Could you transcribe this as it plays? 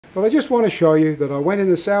But I just want to show you that I went in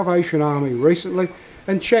the Salvation Army recently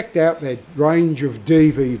and checked out their range of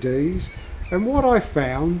DVDs, and what I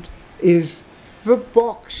found is the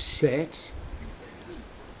box set,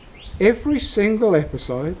 every single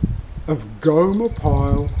episode of Gomer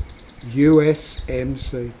Pyle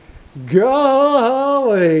USMC.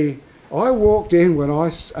 Golly! I walked in when I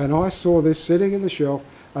saw this sitting in the shelf,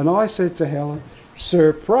 and I said to Helen,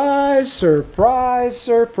 surprise, surprise,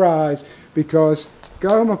 surprise, because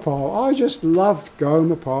Gomer Pyle, I just loved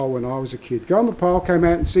Gomer Pyle when I was a kid. Gomer Pyle came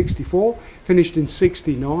out in '64, finished in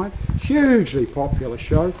 '69, hugely popular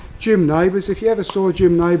show. Jim Nabors, if you ever saw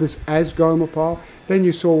Jim Nabors as Gomer Pyle, then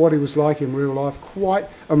you saw what he was like in real life. Quite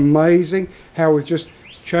amazing how with just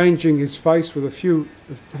changing his face with a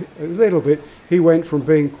little bit, he went from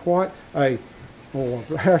being quite a, or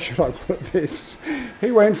how should I put this?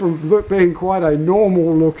 He went from being quite a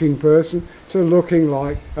normal looking person to looking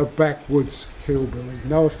like a backwoods hillbilly.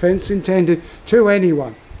 No offence intended to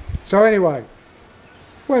anyone. So anyway,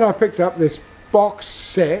 when I picked up this box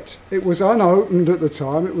set, it was unopened at the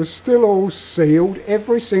time, it was still all sealed,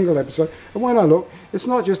 every single episode, and when I look, it's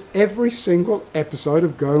not just every single episode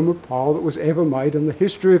of Gomer Pyle that was ever made in the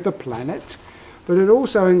history of the planet, but it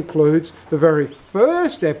also includes the very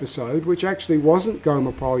first episode, which actually wasn't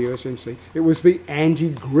Gomer Pyle USMC, it was the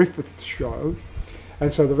Andy Griffith Show.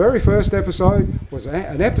 And so the very first episode was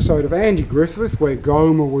an episode of Andy Griffith where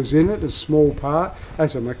Gomer was in it, a small part,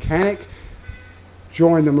 as a mechanic,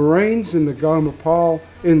 joined the Marines in the Gomer Pyle,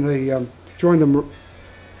 joined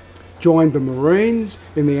the Marines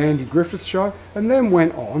in the Andy Griffith Show, and then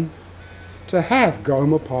went on to have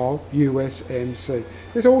Gomer Pyle USMC.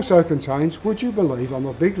 It also contains, would you believe, I'm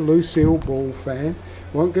a big Lucille Ball fan,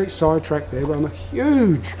 won't get sidetracked there, but I'm a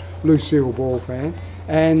huge Lucille Ball fan,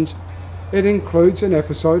 and it includes an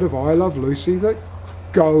episode of I Love Lucy that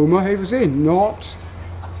Gomer he was in, not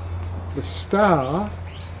the star,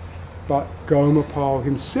 but Gomer Pyle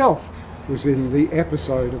himself was in the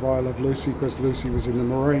episode of I Love Lucy because Lucy was in the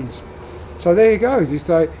Marines. So there you go. You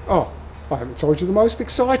say, oh, I haven't told you the most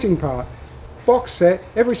exciting part. Box set,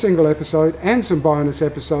 every single episode, and some bonus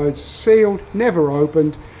episodes, sealed, never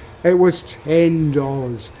opened. It was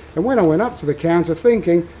 $10. And when I went up to the counter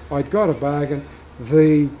thinking I'd got a bargain,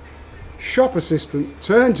 the shop assistant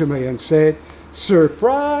turned to me and said,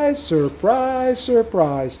 surprise, surprise,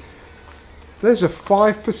 surprise. There's a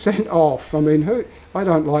 5% off. I mean, I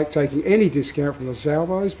don't like taking any discount from the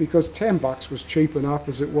Salvos because $10 was cheap enough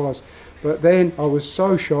as it was. But then I was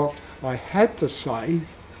so shocked, I had to say,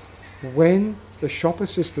 when the shop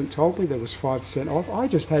assistant told me there was 5% off, I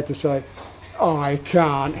just had to say, I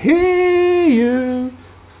can't hear you.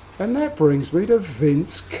 And that brings me to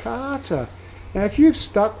Vince Carter. Now, if you've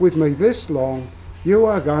stuck with me this long, you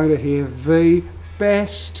are going to hear the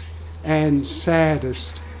best and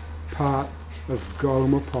saddest part of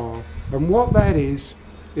Gomer Pyle. And what that is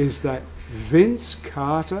that Vince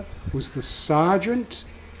Carter was the sergeant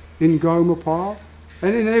in Gomer Pyle,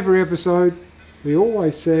 and in every episode he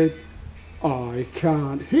always said, I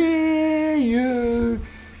can't hear you.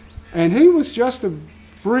 And he was just a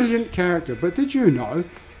brilliant character. But did you know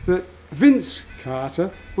that Vince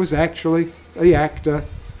Carter was actually the actor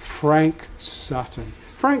Frank Sutton?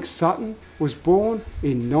 Frank Sutton was born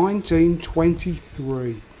in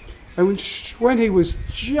 1923. And when he was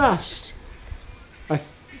just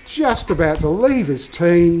about to leave his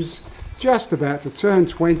teens, just about to turn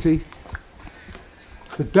 20,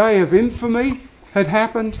 the day of infamy had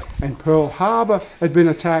happened and Pearl Harbor had been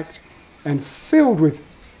attacked, and filled with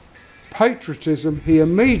patriotism, he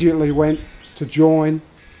immediately went to join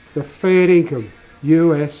the fair income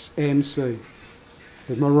USMC,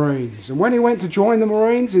 the Marines. And when he went to join the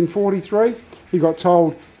Marines in '43, he got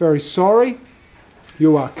told, very sorry,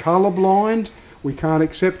 you are colourblind, we can't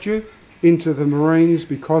accept you into the Marines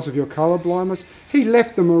because of your colour blindness. He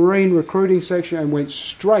left the Marine recruiting section and went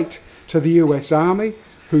straight to the US Army,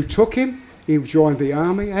 who took him. He joined the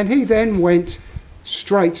Army, and he then went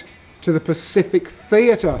straight to the Pacific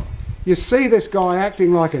Theatre. You see this guy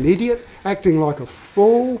acting like an idiot, acting like a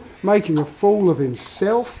fool, making a fool of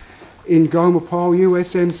himself in Gomer Pyle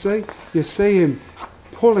USMC. You see him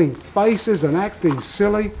pulling faces and acting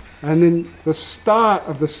silly. And in the start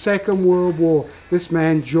of the Second World War, this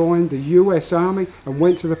man joined the US Army and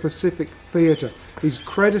went to the Pacific Theatre. He's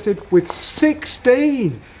credited with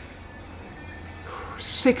 16.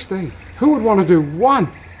 16. Who would want to do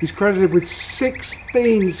one? He's credited with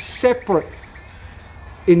 16 separate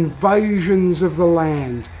invasions of the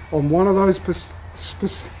land on one of those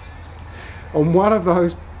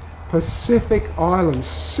Pacific islands.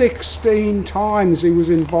 16 times he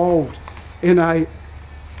was involved in a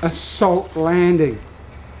assault landing.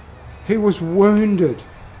 He was wounded.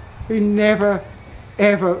 He never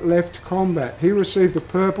ever left combat. He received a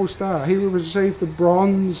Purple Star. He received the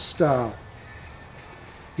Bronze Star.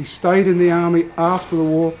 He stayed in the army after the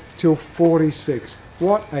war till 46.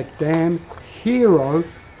 What a damn hero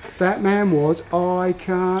that man was. I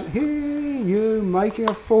can't hear you, making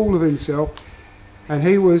a fool of himself. And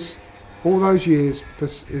he was, all those years,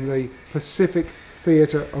 in the Pacific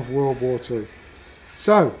Theatre of World War II.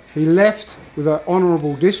 So he left with an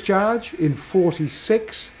honourable discharge in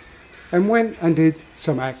 46 and went and did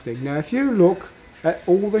some acting. Now if you look at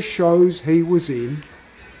all the shows he was in,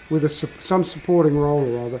 with some supporting role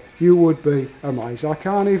or other, you would be amazed. I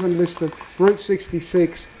can't even list them. Route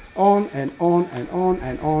 66, on and on and on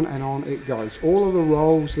and on and on it goes. All of the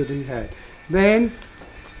roles that he had. Then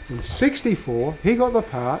in 64 he got the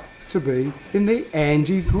part to be in the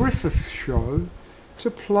Andy Griffith Show,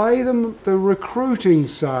 to play the recruiting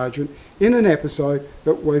sergeant in an episode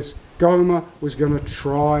that was Gomer was going to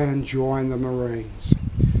try and join the Marines.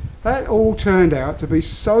 That all turned out to be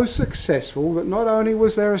so successful that not only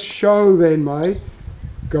was there a show then made,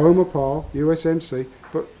 Gomer Pyle, USMC,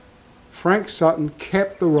 but Frank Sutton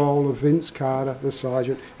kept the role of Vince Carter, the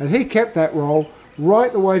sergeant, and he kept that role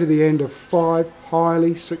right the way to the end of 5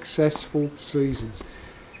 highly successful seasons.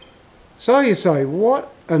 So you say,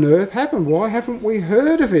 what on earth happened? Why haven't we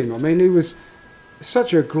heard of him? I mean, he was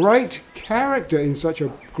such a great character in such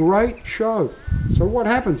a great show. So what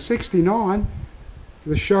happened? 69,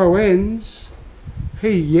 the show ends.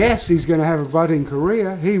 He's going to have a budding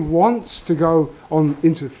career. He wants to go on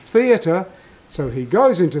into theatre, so he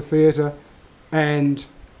goes into theatre, and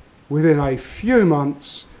within a few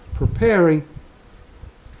months preparing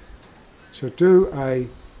to do a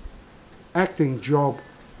acting job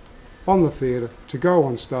on the theatre, to go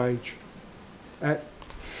on stage at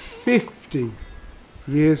 50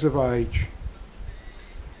 years of age.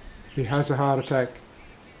 He has a heart attack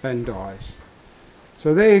and dies.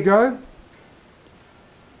 So there you go.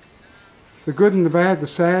 The good and the bad, the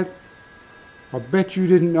sad. I bet you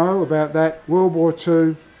didn't know about that World War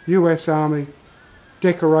II US Army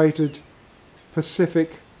decorated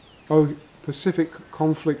Pacific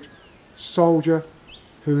conflict soldier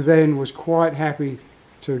who then was quite happy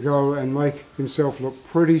to go and make himself look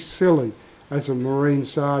pretty silly as a Marine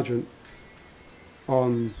sergeant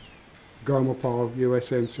on Gomer Pyle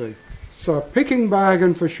USMC. So a picking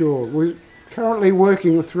bargain for sure. We're currently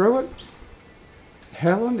working through it.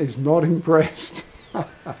 Helen is not impressed.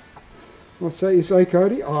 What's that you say,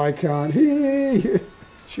 Cody? I can't hear you.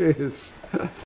 Cheers.